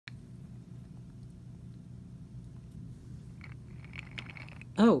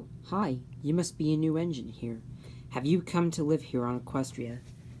Oh, hi. You must be a new engine here. Have you come to live here on Equestria?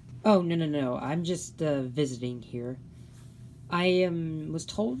 Oh, no. I'm just visiting here. I was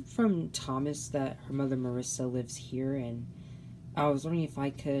told from Thomas that her mother Marissa lives here, and I was wondering if I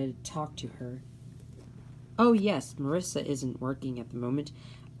could talk to her. Oh, yes, Marissa isn't working at the moment.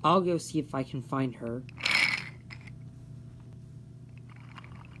 I'll go see if I can find her.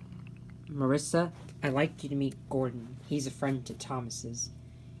 Marissa, I'd like you to meet Gordon. He's a friend to Thomas's.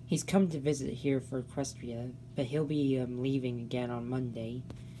 He's come to visit here for Equestria, but he'll be leaving again on Monday.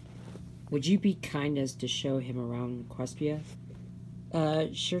 Would you be kind as to show him around Equestria?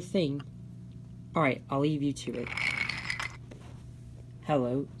 Sure thing. Alright, I'll leave you to it.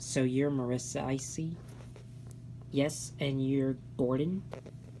 Hello, so you're Marissa, I see? Yes, and you're Gordon?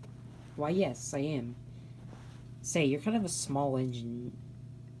 Why, yes, I am. Say, you're kind of a small engine.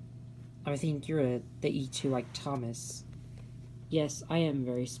 I think you're the E2 like Thomas. Yes, I am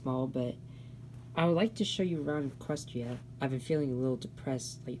very small, but I would like to show you around Equestria. I've been feeling a little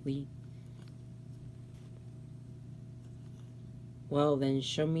depressed lately. Well, then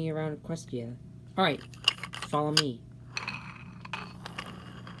show me around Equestria. Alright, follow me.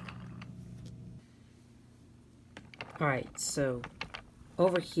 Alright, so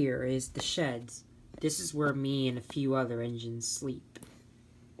over here is the sheds. This is where me and a few other engines sleep.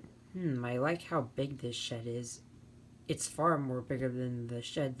 I like how big this shed is. It's far more bigger than the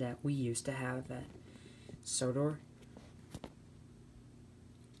shed that we used to have at Sodor.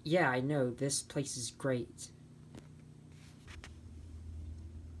 Yeah, I know, this place is great.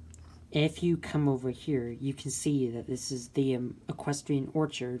 And if you come over here, you can see that this is the equestrian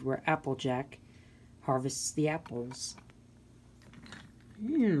orchard where Applejack harvests the apples.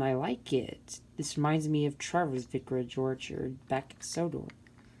 I like it. This reminds me of Trevor's Vicarage Orchard back at Sodor.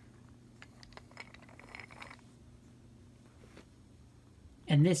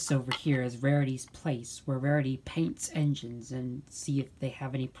 And this over here is Rarity's place, where Rarity paints engines and see if they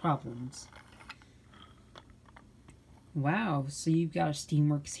have any problems. Wow, so you've got a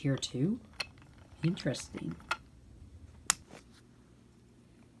Steamworks here too? Interesting.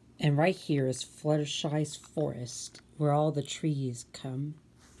 And right here is Fluttershy's forest, where all the trees come.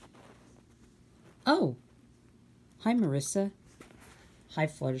 Oh! Hi, Marissa. Hi,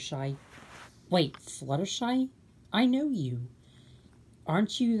 Fluttershy. Wait, Fluttershy? I know you.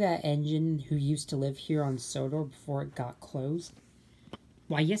 Aren't you that engine who used to live here on Sodor before it got closed?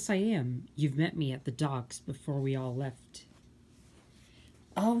 Why, yes I am. You've met me at the docks before we all left.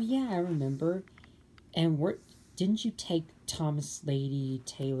 Oh yeah, I remember. And didn't you take Thomas, Lady,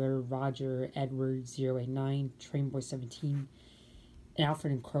 Taylor, Roger, Edward, 089, Trainboy 17, and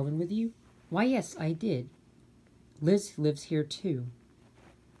Alfred and Croven with you? Why yes, I did. Liz lives here too.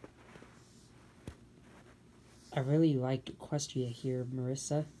 I really like Equestria here,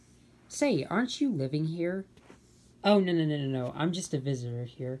 Marissa. Say, aren't you living here? Oh, no. I'm just a visitor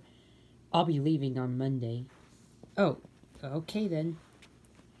here. I'll be leaving on Monday. Oh, okay then.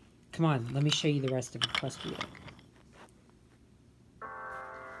 Come on, let me show you the rest of Equestria.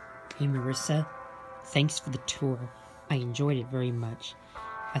 Hey, Marissa. Thanks for the tour. I enjoyed it very much.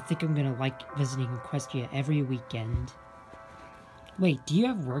 I think I'm gonna like visiting Equestria every weekend. Wait, do you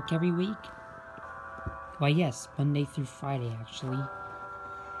have work every week? Why, yes, Monday through Friday, actually.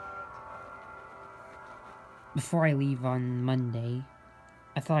 Before I leave on Monday,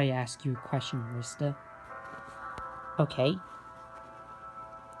 I thought I'd ask you a question, Marissa. Okay.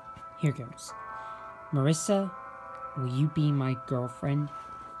 Here goes. Marissa, will you be my girlfriend?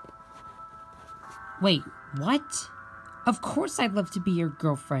 Wait, what? Of course I'd love to be your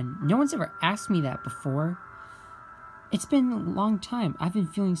girlfriend. No one's ever asked me that before. It's been a long time. I've been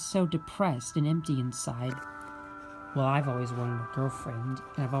feeling so depressed and empty inside. Well, I've always wanted a girlfriend,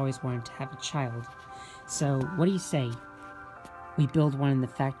 and I've always wanted to have a child. So, what do you say? We build one in the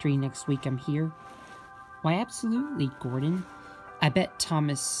factory next week I'm here? Why, absolutely, Gordon. I bet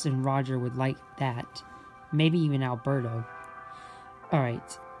Thomas and Roger would like that. Maybe even Alberto.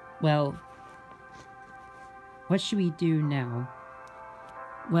 Alright, well, what should we do now?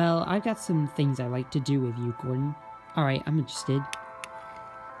 Well, I've got some things I like to do with you, Gordon. Alright, I'm interested.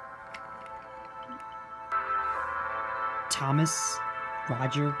 Thomas,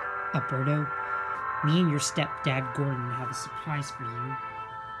 Roger, Alberto, me and your stepdad Gordon have a surprise for you.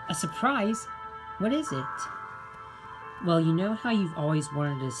 A surprise? What is it? Well, you know how you've always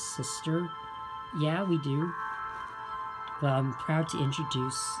wanted a sister? Yeah, we do. Well, I'm proud to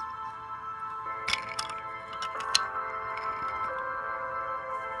introduce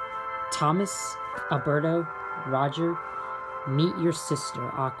Thomas, Alberto, Roger, meet your sister,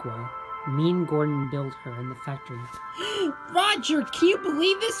 Aqua. Me and Gordon built her in the factory. Roger, can you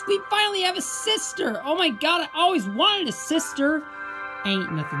believe this? We finally have a sister! Oh my god, I always wanted a sister!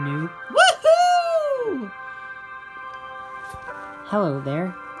 Ain't nothing new. Woohoo! Hello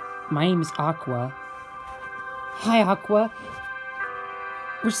there. My name is Aqua. Hi, Aqua.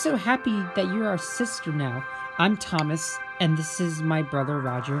 We're so happy that you're our sister now. I'm Thomas, and this is my brother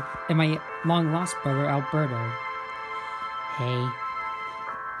Roger, and my long-lost brother Alberto. Hey.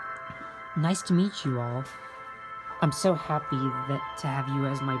 Nice to meet you all. I'm so happy to have you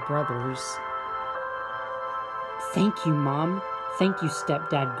as my brothers. Thank you, Mom. Thank you,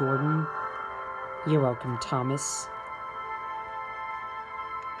 Stepdad Gordon. You're welcome, Thomas.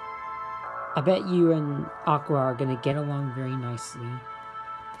 I bet you and Aqua are gonna get along very nicely.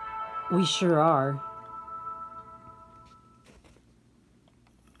 We sure are.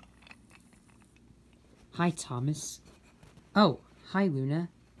 Hi, Thomas. Oh, hi, Luna.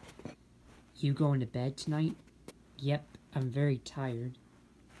 You going to bed tonight? Yep, I'm very tired.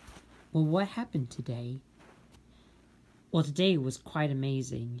 Well, what happened today? Well, today was quite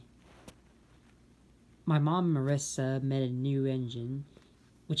amazing. My mom, Marissa, met a new engine,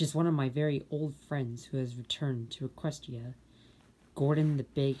 which is one of my very old friends who has returned to Equestria. Gordon, the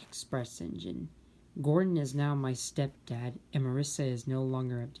big express engine. Gordon is now my stepdad, and Marissa is no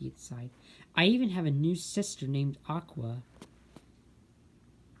longer empty inside. I even have a new sister named Aqua.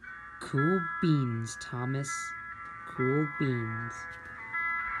 Cool beans, Thomas. Cool beans.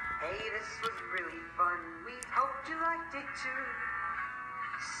 Hey, this was really fun. We hope you liked it too.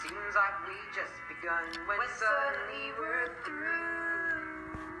 Seems like we just begun when suddenly we're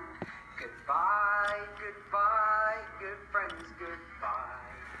through. Goodbye, goodbye, good friends, goodbye.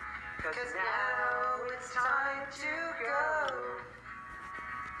 'Cause now it's time to go.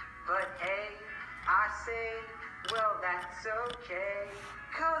 But hey, I say, well, that's okay.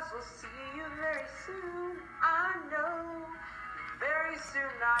 'Cause we'll see you very soon, I know. Very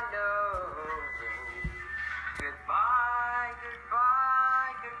soon, I know. Goodbye,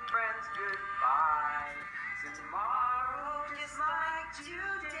 goodbye, good friends, goodbye. Tomorrow, just like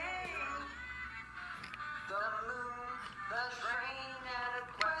today. The moon, the train, and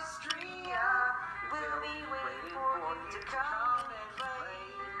Equestria will be waiting for you to come and play.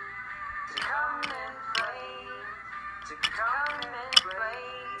 To come and